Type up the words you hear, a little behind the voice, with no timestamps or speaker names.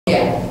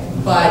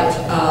But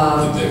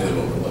exactly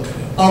what we're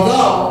looking at.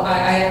 although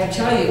I have to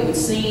tell you, with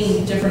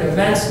seeing different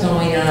events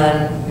going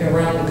on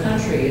around the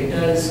country, it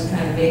does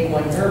kind of make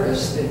one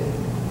nervous that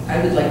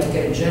I would like to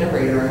get a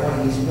generator on one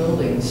of these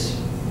buildings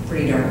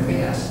pretty darn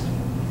fast.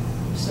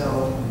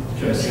 So.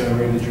 Just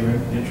generated your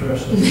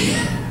interest?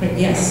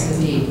 Yes,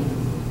 indeed.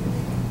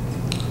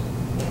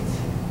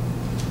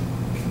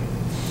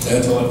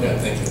 That's all I've got,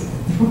 thank you.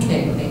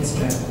 Okay, thanks,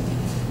 Jeff.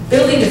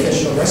 Building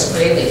official, Russ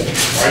Fraley.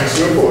 Quite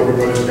simple,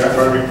 everybody's got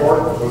my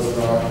report with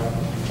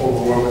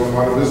overwhelming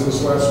amount of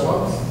business last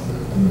month.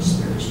 And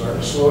things are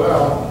starting to slow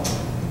down.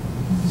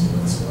 So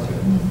that's about it.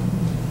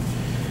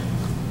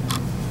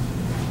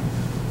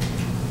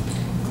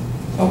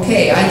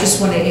 Okay, I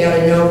just want to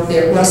add a note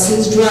that Russ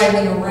is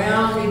driving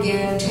around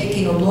again,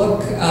 taking a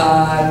look.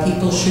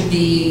 People should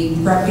be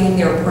prepping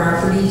their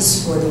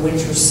properties for the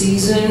winter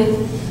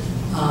season.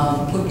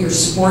 Put your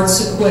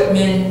sports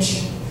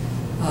equipment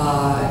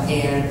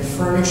and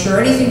furniture,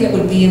 anything that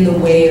would be in the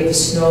way of the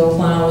snow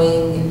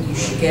plowing, you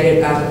should get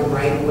it out of the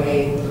right of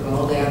way.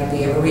 All that.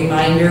 We have a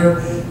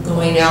reminder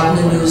going out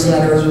in the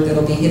newsletter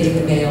that'll be hitting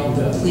the mail,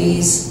 but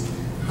please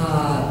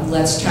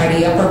let's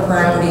tidy up our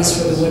properties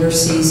for the winter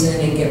season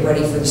and get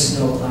ready for the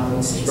snow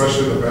plowing season.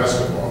 Especially the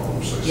basketball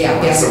hoops. Yeah,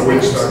 Once the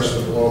wind basketball. starts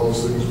to blow,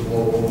 those things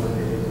blow over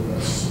and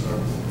that's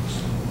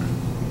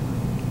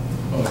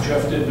Oh,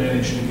 Jeff did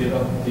manage to get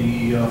up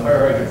the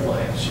fire hydrant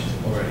flags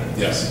already.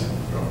 Yes.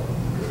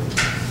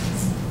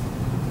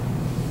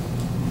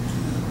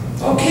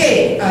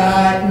 Okay,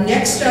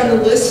 next on the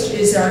list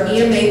is our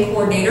EMA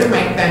coordinator,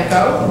 Mike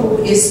Benko,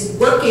 who is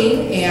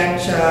working at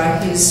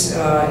his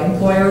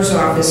employer's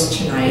office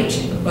tonight,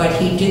 but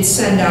he did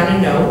send on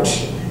a note.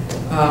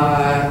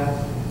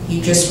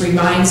 He just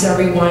reminds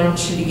everyone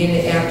to begin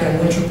to act on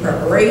winter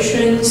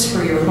preparations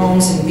for your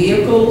homes and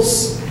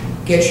vehicles.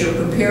 Get your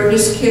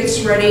preparedness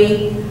kits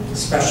ready,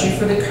 especially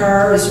for the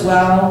car as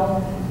well.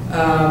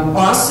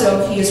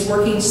 Also, he is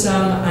working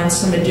on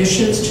some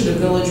additions to the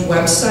village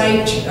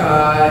website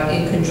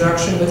in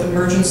conjunction with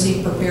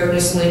emergency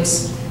preparedness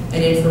links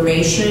and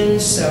information.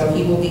 So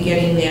he will be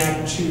getting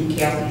that to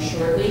Kathy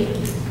shortly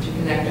to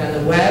connect on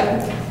the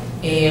web.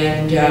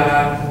 And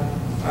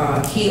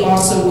he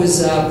also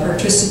was a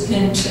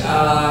participant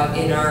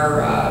in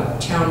our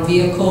town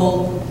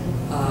vehicle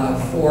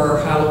for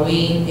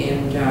Halloween,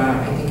 and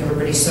I think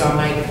everybody saw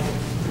Mike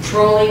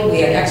patrolling.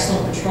 We had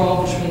excellent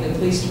patrol between the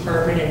police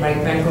department and Mike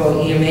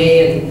Benko EMA,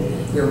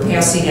 and we were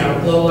passing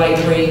out glow light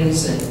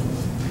rings, and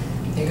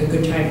I think a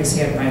good time was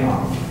had by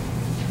all.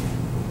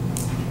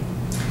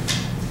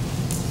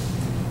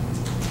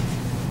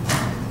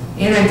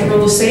 And I'm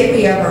thrilled to say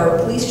we have our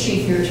police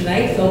chief here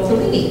tonight, Phil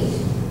Fellini.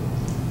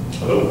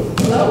 Hello.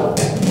 Hello.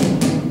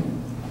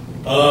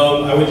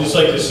 I would just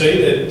like to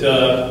say that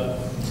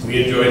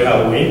we enjoyed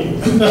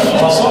Halloween.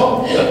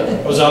 Also,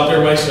 I was out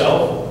there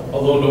myself,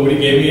 although nobody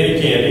gave me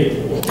any candy.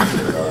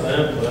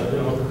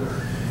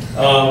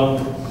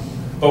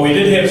 But we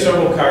did have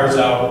several cars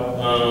out.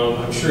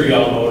 I'm sure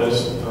y'all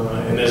noticed,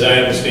 and as I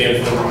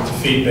understand from the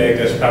feedback,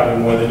 that's probably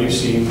more than you've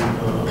seen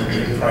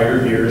in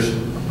prior years.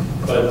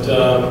 But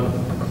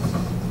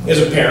as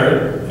a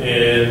parent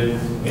and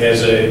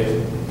as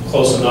a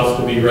close enough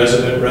to be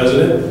resident,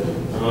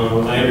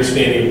 I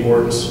understand the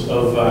importance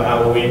of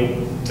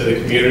Halloween to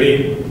the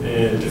community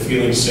and to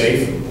feeling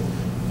safe.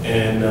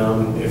 And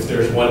if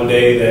there's one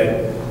day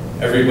that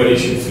everybody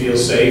should feel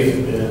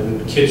safe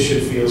and kids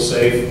should feel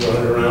safe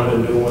running around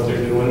and doing what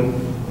they're doing,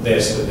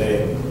 that's the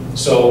day.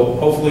 So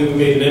hopefully we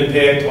made an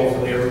impact.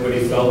 Hopefully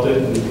everybody felt it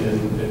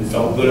and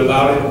felt good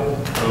about it.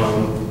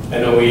 I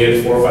know we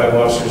had 4 or 5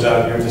 officers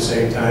out here at the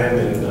same time,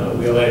 and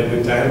we all had a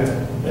good time.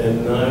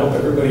 And I hope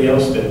everybody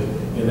else did.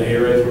 And the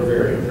areas were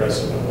very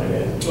impressive on my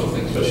end,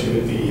 especially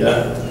with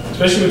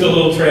the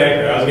little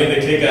tractor. I was getting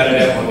a kick out of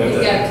that one.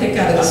 You got a kick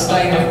out of the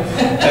spider.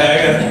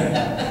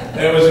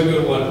 That was a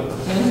good one.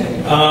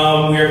 Okay.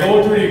 We are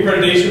going through the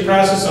accreditation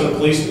process on the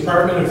police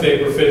department. In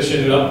fact, we're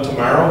finishing it up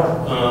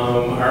tomorrow.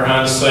 Our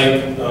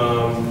on-site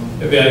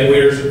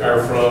evaluators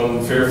are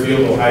from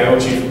Fairfield, Ohio,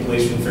 Chief of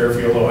Police from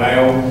Fairfield,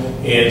 Ohio,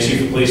 and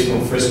Chief of Police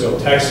from Frisco,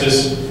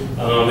 Texas.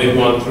 They've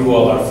gone through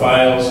all our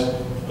files,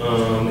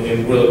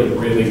 and we're looking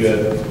really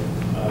good.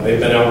 They've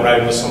been out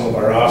riding with some of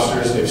our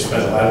officers. They've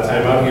spent a lot of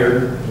time out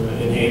here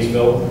in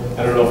Hainesville.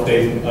 I don't know if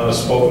they've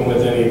spoken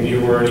with any of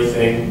you or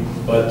anything,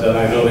 but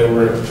I know they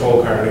were in a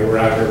patrol car. They were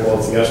out here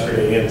both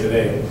yesterday and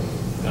today.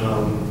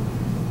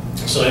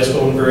 So that's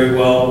going very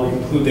well. We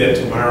include that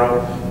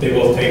tomorrow. They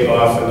both take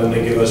off and then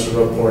they give us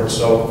a report.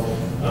 So,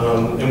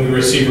 and we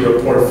receive a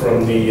report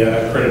from the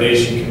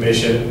Accreditation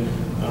Commission.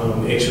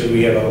 Actually,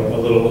 we have a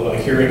little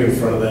hearing in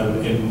front of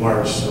them in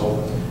March,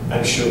 so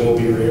I'm sure we'll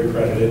be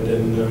reaccredited,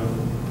 and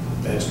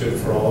that's good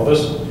for all of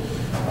us.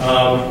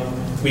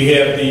 We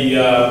have the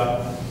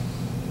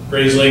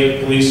Grays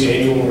Lake Police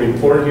Annual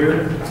Report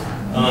here.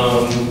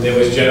 That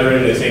was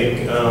generated, I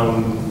think,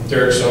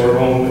 Derek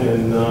Soderholm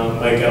and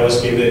Mike Ellis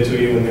gave that to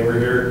you when they were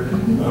here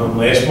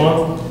last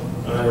month.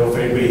 I don't know if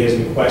anybody has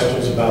any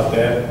questions about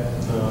that,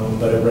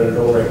 but I read it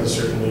over. I can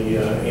certainly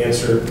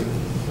answer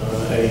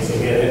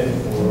anything in it,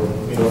 or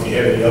if you you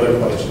have any other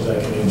questions, I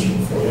can answer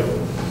them for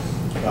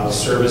you about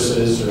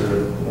services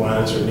or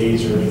wants or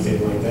needs or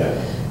anything like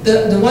that.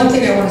 The one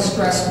thing I want to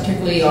stress,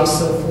 particularly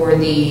also for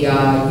the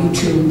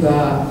YouTube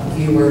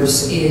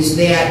viewers, is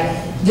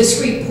that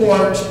this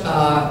report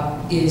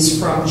is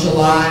from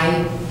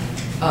July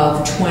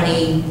of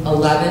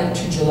 2011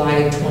 to July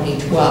of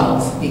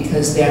 2012,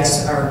 because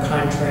that's our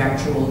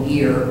contractual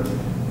year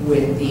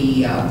with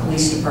the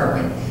police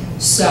department.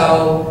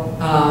 So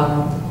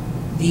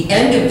the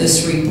end of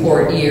this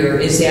report year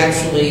is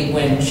actually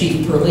when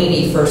Chief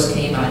Perlini first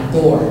came on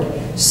board.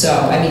 So,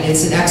 I mean,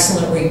 it's an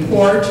excellent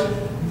report,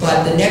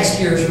 but the next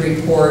year's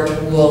report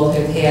will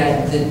have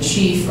had the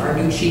chief, our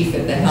new chief,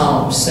 at the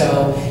helm.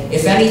 So,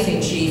 if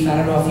anything, Chief, I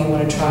don't know if you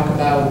want to talk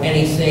about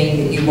anything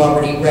that you've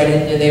already read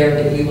into there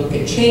that you look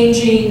at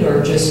changing,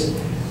 or just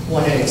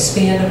want to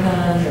expand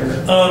upon,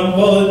 or?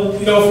 Well,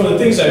 you know, from the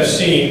things I've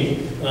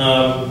seen,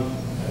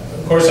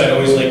 of course, I'd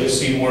always like to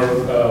see more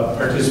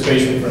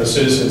participation from the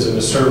citizens in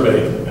the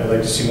survey. I'd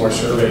like to see more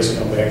surveys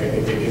come back. I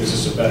think it gives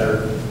us a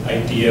better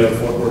idea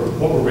of what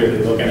we're really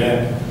looking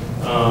at.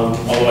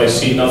 Although I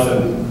see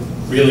nothing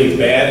really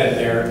bad in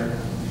there.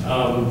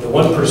 The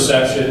one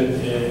perception,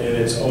 and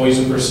it's always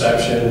a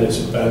perception, and it's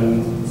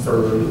been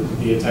for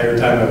the entire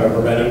time I've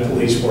ever been in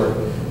police work,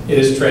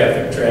 is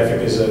traffic.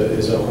 Traffic is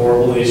a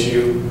horrible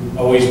issue,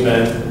 always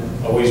been,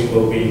 always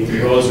will be. The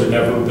roads are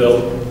never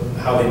built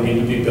how they need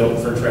to be built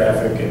for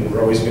traffic, and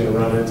we're always going to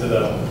run into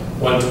the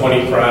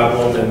 120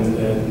 problem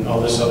and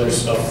all this other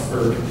stuff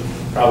for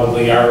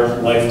probably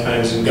our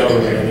lifetimes in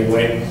government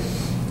anyway.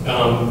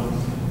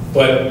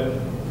 But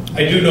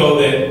I do know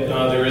that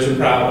there is a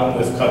problem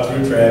with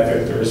cut-through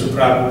traffic. There is a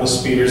problem with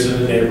speeders in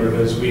the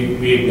neighborhoods.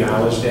 We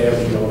acknowledge that.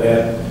 We know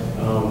that.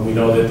 We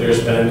know that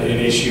there's been an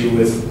issue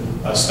with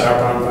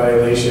stop-arm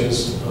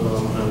violations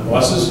on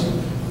buses.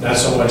 Not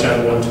so much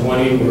on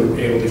 120. We're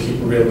able to keep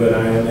a real good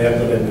eye on that,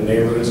 but in the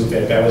neighborhoods. In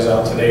fact, I was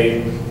out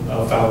today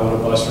following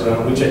a bus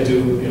around, which I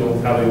do, you know,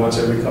 probably once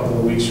every couple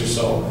of weeks or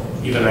so.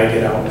 Even I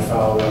get out and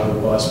follow around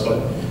the bus,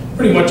 but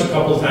pretty much a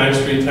couple of times,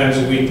 3 times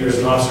a week, there's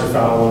an officer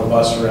following a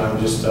bus around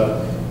just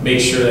to make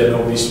sure that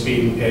nobody's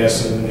speeding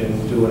past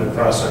and doing a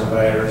cross-arm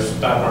or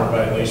stop-arm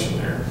violation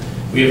there.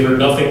 We have heard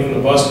nothing from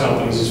the bus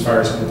companies as far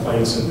as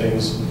complaints and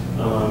things,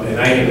 and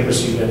I haven't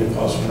received any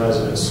calls from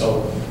residents.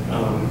 So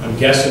I'm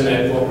guessing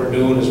that what we're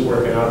doing is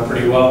working out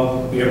pretty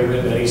well. We haven't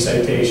written any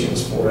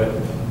citations for it,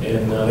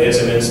 and that's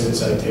an instant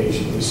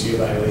citation. We see a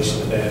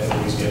violation of that,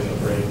 nobody's getting a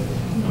break,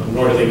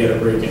 nor do they get a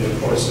break in the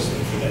court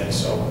system for that.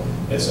 So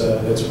that's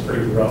a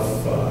pretty rough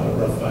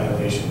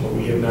violation, but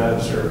we have not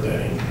observed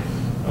any.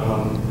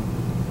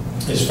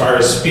 As far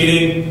as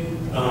speeding,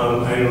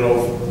 I don't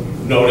know if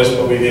you've noticed,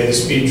 but we've had the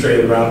speed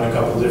trailer out in a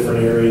couple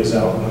different areas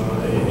out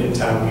in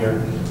town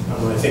here.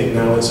 I think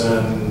now it's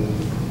on,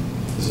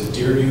 is it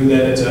Deerview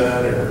that it's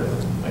on, or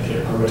I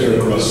can't remember. Deer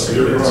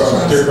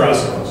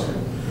Cross.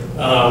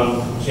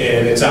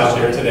 And it's out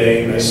there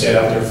today, and I sat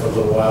out there for a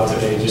little while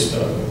today just to,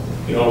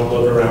 you know,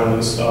 look around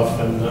and stuff,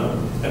 and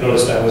I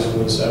noticed I was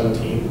doing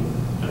 17.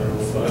 I don't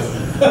know if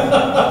I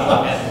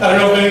don't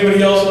know if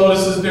anybody else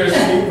notices their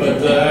speed,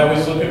 but I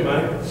always look at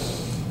mine.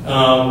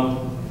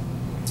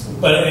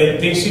 But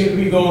things seem to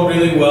be going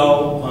really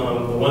well.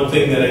 The one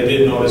thing that I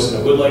did notice,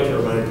 and I would like to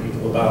remind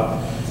people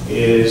about,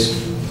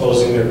 is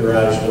closing their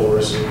garage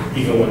doors,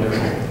 even when they're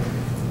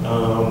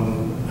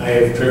home. I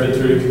have driven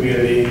through the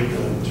community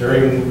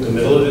during the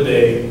middle of the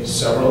day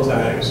several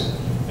times,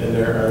 and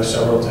there are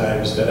several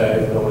times that I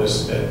have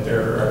noticed that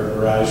there are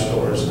garage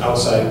doors,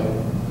 outside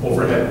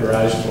overhead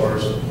garage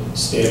doors,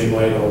 standing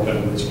wide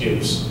open, which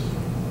gives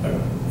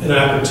an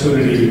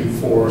opportunity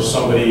for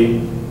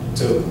somebody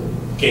to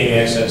gain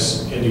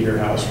access into your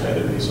house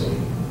rather easily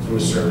through a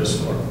service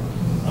door.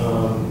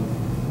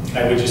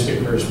 I would just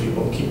encourage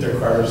people to keep their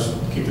cars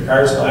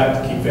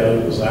locked, keep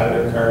valuables out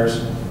of their cars,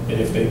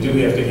 and if they do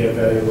have to have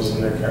valuables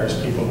in their cars,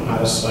 keep them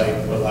out of sight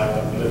or locked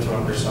up in the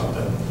trunk or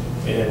something.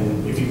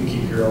 And if you can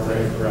keep your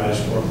overhead garage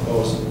door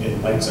closed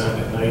and lights on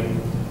at night,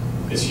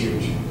 it's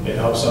huge. It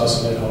helps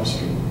us and it helps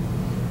you.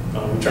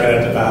 We try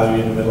not to bother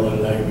you in the middle of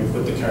the night. We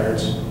put the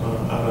cards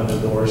out on the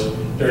doors.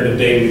 During the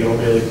day, we don't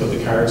really put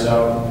the cards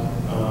out.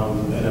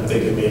 And I'm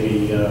thinking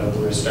maybe we're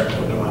going to start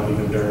putting them out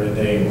even during the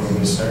day, and we're going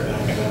to start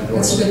knocking on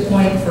doors. That's a good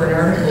point for an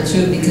article,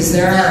 too, because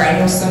I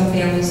know some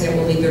families that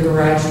will leave their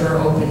garage door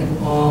open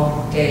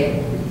all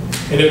day.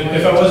 And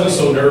if I wasn't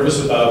so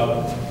nervous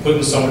about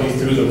putting somebody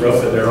through the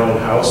roof of their own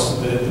house,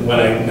 when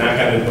I knock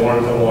on the door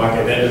and come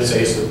walking in and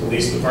say it's the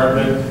police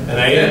department, and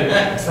I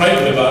am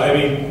frightened about it. I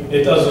mean,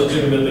 it does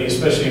legitimately,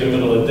 especially in the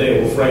middle of the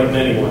day, will frighten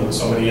anyone,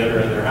 somebody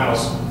entering their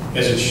house,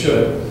 as it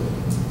should.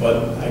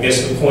 But I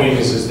guess the point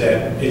is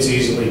that it's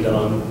easily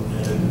done,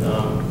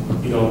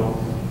 and you know,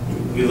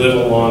 we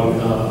live along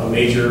a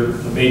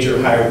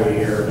major highway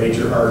here, a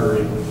major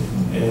artery,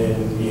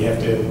 and you have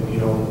to, you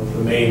know,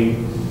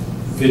 remain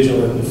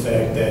vigilant in the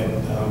fact that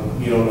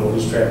you don't know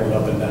who's traveling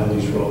up and down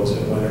these roads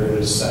and when they're going to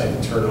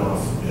decide to turn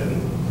off.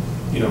 And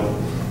you know,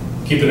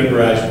 keeping a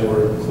garage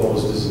door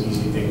closed is an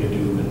easy thing to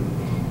do,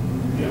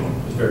 and you know,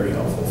 it's very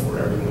helpful for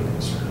everyone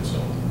concerned. So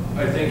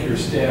I think your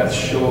stats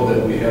show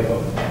that we have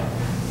a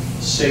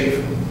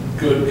safe,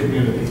 good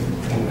community.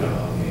 And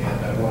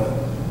I want to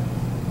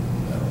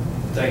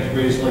thank the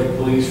Grace Lake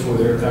Police for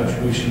their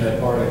contribution to that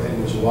part. I think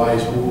it was a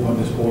wise move on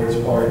this board's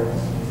part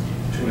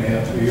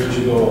 2.5, 3 years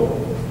ago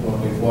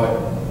when we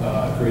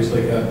brought Grace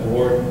Lake on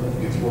board.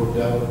 It's worked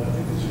out. I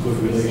think it's a good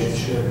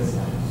relationship,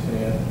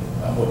 and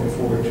I'm looking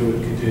forward to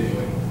it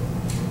continuing.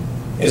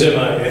 As am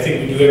I. I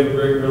think we do have a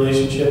great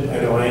relationship. I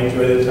know I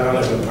enjoy the town.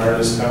 I've been part of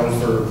this town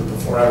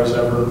before I was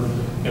ever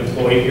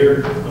employed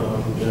here.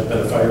 I've been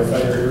a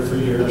firefighter here for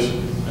years.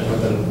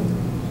 I've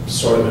been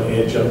sort of an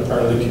adjunct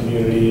part of the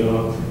community.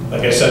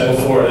 Like I said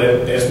before,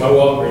 that's my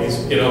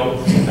Walgreens.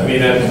 I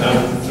mean,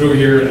 I'm through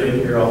here and in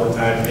here all the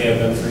time. I have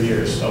been for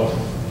years. So,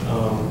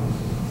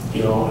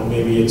 and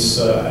maybe it's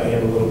I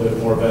have a little bit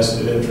more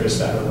vested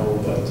interest. I don't know,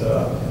 but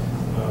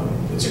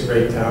it's a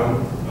great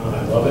town.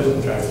 I love it.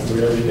 I drive through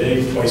it every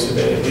day, twice a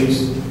day at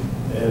least.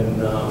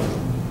 And,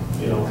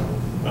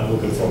 I'm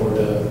looking forward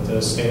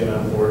to staying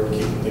on board and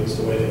keeping things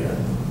the way they are.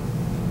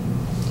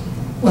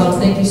 Well,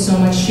 thank you so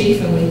much,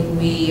 Chief, and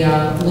we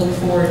look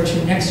forward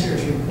to next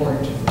year's report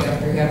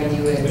after having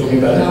you at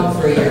town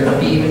for a year. It'll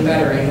be even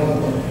better, I know it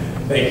will.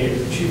 Thank you.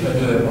 Chief, I do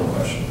have one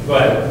question. Go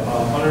ahead.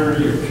 Under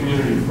your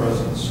community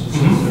presence,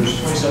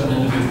 there's 27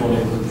 individual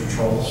neighborhood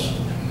patrols.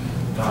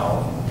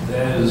 Now,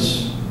 that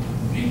is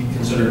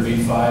considered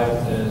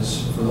B5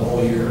 as for the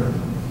whole year,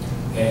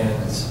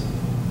 and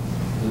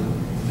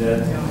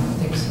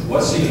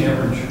what's the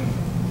average?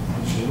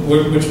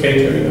 Which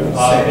page are you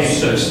on? Page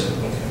 6.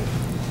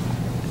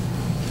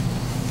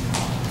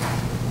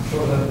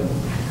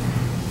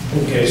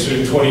 Okay, so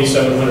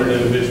 2,700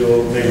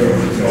 individual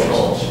neighborhood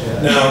patrols.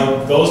 Yeah.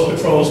 Now, those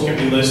patrols can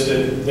be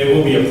listed, they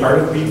will be a part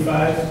of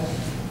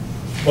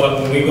B5,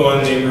 but when we go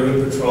on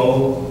neighborhood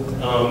patrol,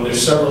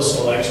 there's several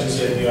selections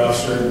that the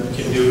officer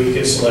can do. He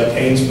can select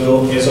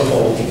Hainesville as a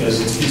whole because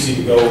it's easy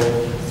to go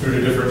through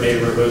the different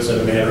neighborhoods in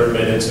a matter of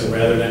minutes, and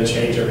rather than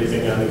change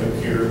everything on the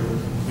computer,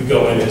 we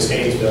go in as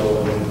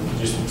Hainesville and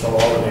just patrol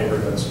all the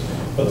neighborhoods.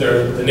 But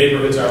the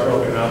neighborhoods are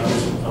broken out.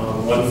 There's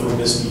one for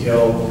Misty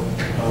Hill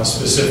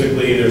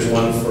specifically. There's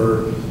one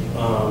for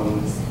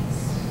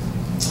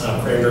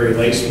Cranberry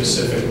Lake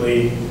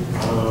specifically.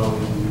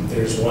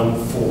 There's one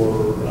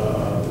for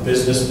the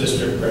business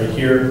district right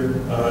here,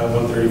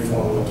 134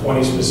 and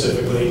 120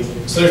 specifically.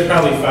 So there's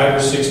probably 5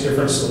 or 6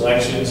 different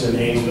selections in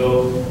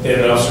Hainesville that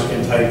an officer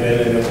can type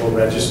in and it will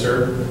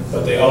register.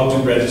 But they all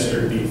do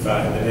register B5,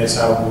 and that's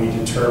how we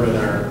determine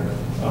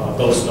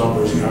those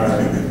numbers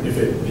are. If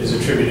it is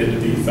attributed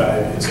to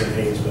B5, it's in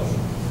Hainesville,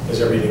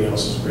 because everything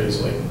else is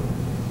Grace Lake.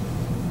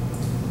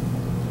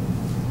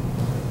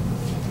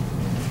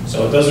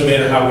 So it doesn't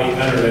matter how we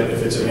enter it.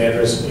 If it's an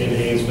address in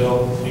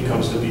Hainesville, it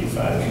comes to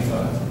B5.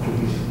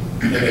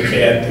 And the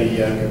CAD,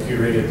 the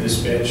computer-aided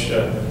dispatch,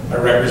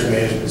 our records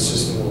management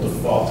system will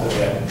default to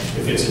that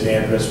if it's an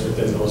address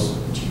within those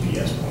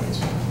GPS points.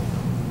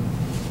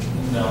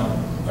 Now,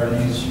 are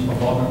these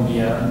above and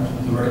beyond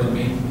the regular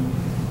beat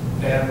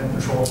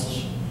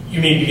patrols?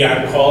 You mean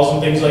beyond calls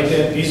and things like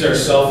that? These are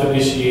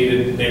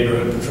self-initiated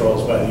neighborhood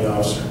patrols by the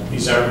officer.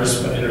 These aren't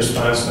in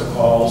response to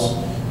calls.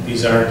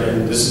 These aren't,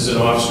 and this is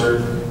an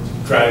officer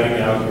driving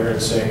out here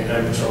and saying,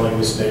 I'm patrolling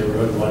this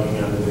neighborhood,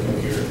 logging onto the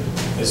computer.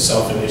 It's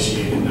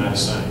self-initiated, not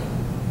assigned.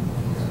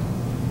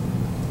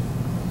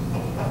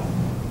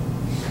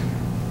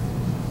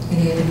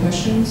 Any other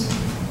questions?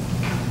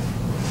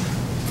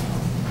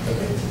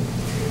 Okay.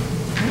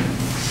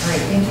 All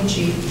right, thank you,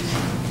 Chief.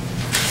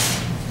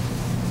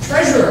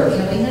 Treasurer,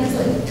 Kelly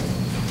Hensley.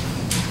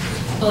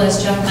 Well,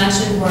 as Jeff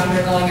mentioned, we're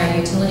undergoing our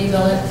utility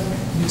billing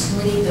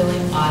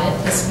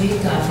audit this week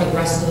for the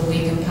rest of the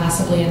week and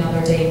possibly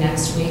another day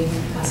next week,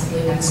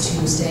 possibly next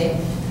Tuesday,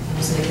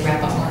 so they can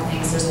wrap up more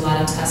things. There's a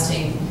lot of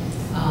testing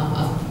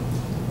of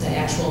the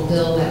actual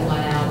bill that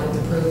went out with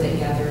the proof that,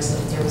 yeah, there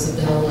was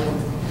a bill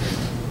and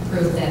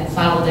proof that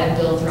followed that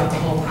bill throughout the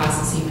whole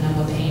process, even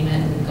of a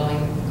payment, and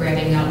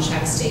grabbing out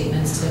check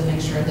statements to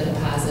make sure the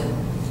deposit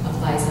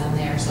applies on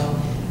there. So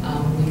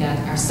we got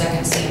our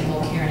second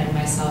sample, Karen and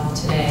myself,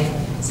 today.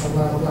 So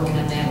we're working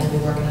on that. We'll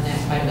be working on that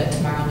quite a bit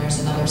tomorrow. And there's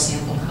another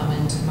sample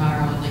coming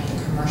tomorrow on like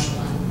the commercial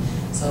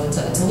end. So it's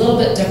a little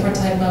bit different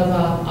type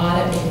of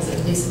audit because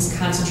at least it's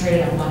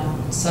concentrated on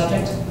one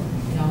subject,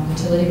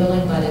 utility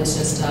billing. But it's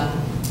just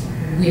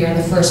we are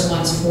the first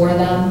ones for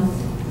them.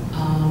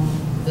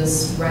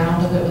 This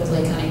round of it with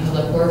Lake County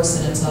Public Works,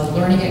 and it's a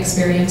learning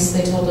experience.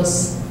 They told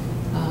us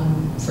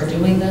for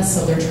doing this,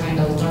 so they're trying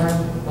to learn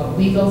what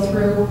we go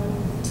through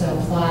to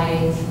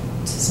apply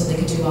so they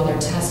could do all their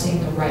testing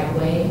the right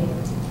way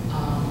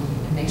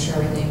and make sure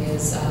everything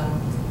is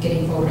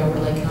getting forward over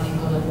Lake County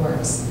Public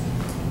Works.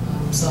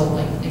 So,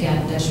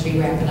 again, that should be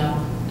wrapping up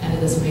end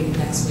of this week,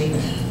 next week.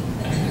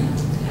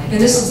 And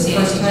this is the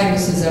first time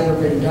this has ever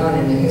been done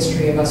in the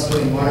history of us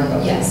doing water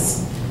billing.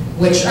 Yes.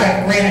 Which,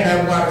 granted,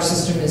 our water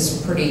system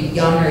is pretty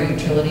young. Our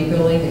utility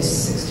billing is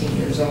 16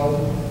 years old,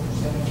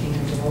 17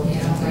 years old.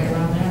 Yeah, right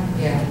around there.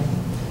 Yeah.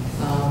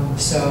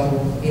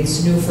 So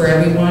it's new for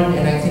everyone,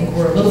 and I think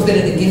we're a little bit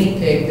of the guinea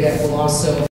pig that will also